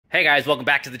Hey guys, welcome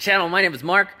back to the channel. My name is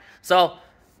Mark. So,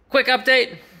 quick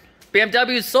update.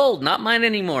 BMW is sold, not mine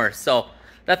anymore. So,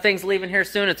 that thing's leaving here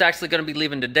soon. It's actually going to be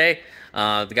leaving today.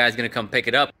 The guy's going to come pick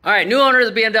it up. All right, new owner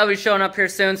of the BMW is showing up here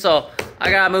soon. So,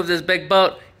 I got to move this big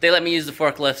boat. They let me use the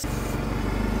forklifts.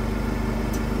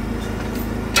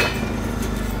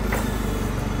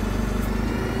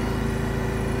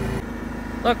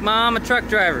 Look, Mom, a truck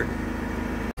driver.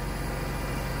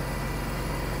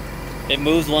 It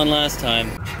moves one last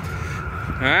time.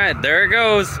 All right, there it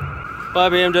goes. Bye,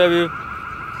 BMW.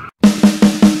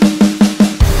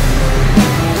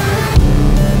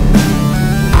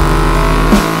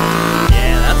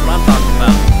 Yeah, that's what I'm talking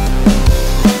about.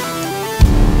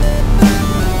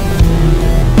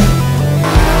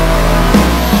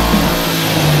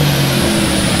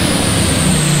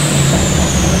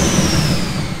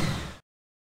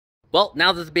 Well,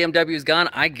 now that the BMW is gone,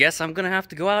 I guess I'm gonna have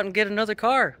to go out and get another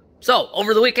car. So,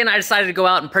 over the weekend, I decided to go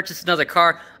out and purchase another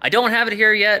car. I don't have it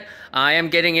here yet. I am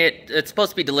getting it. It's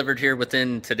supposed to be delivered here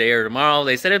within today or tomorrow.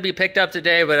 They said it'd be picked up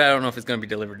today, but I don't know if it's going to be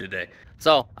delivered today.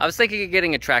 So, I was thinking of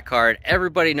getting a track car. And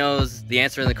everybody knows the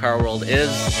answer in the car world is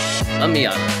a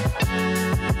Miata.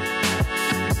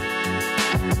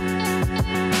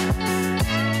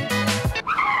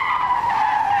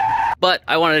 But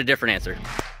I wanted a different answer.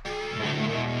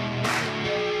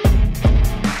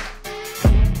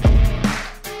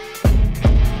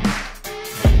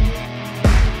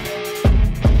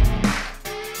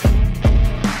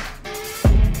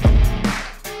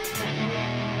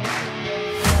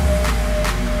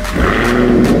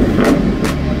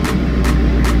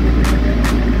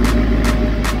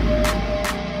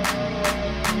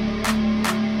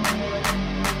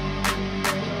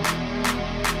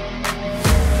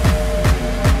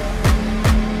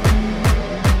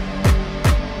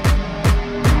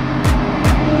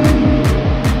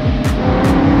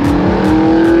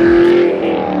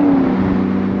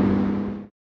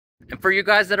 For you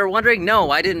guys that are wondering, no,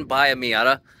 I didn't buy a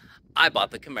Miata. I bought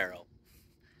the Camaro.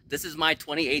 This is my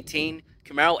 2018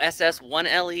 Camaro SS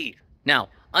 1LE. Now,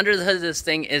 under the hood of this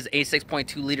thing is a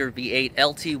 6.2 liter V8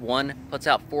 LT1, puts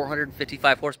out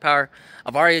 455 horsepower.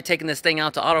 I've already taken this thing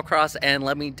out to autocross, and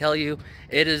let me tell you,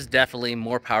 it is definitely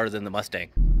more power than the Mustang.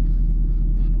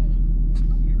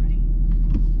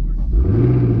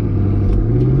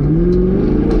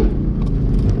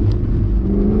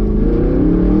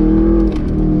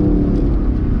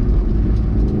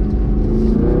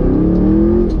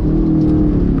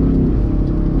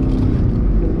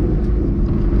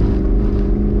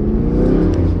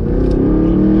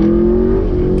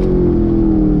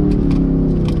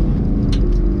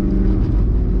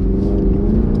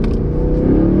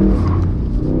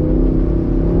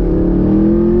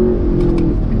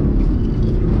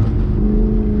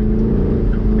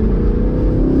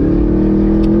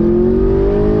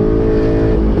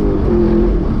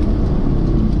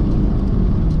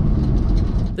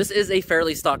 This is a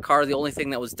fairly stock car. The only thing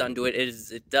that was done to it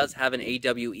is it does have an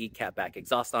AWE catback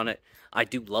exhaust on it. I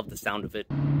do love the sound of it.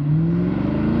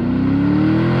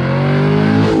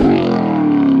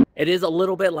 It is a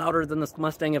little bit louder than the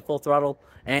Mustang at full throttle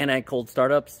and at cold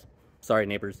startups. Sorry,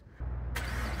 neighbors.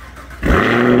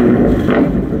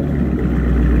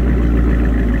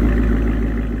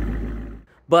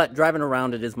 But driving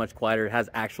around, it is much quieter. It has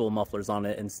actual mufflers on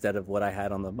it instead of what I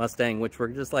had on the Mustang, which were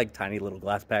just like tiny little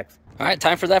glass packs. All right,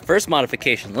 time for that first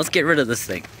modification. Let's get rid of this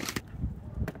thing.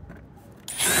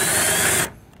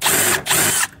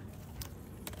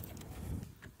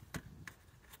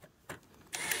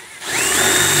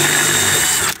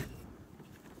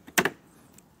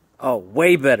 Oh,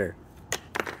 way better.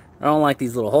 I don't like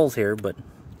these little holes here, but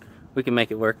we can make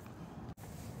it work.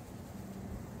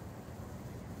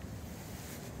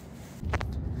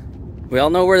 We all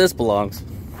know where this belongs.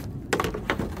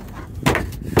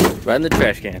 Right in the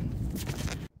trash can.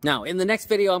 Now, in the next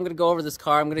video, I'm going to go over this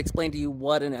car. I'm going to explain to you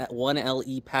what an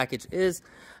 1LE package is.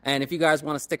 And if you guys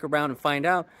want to stick around and find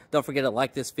out, don't forget to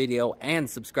like this video and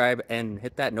subscribe and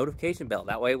hit that notification bell.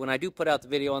 That way, when I do put out the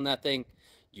video on that thing,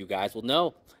 you guys will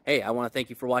know. Hey, I want to thank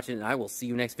you for watching, and I will see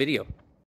you next video.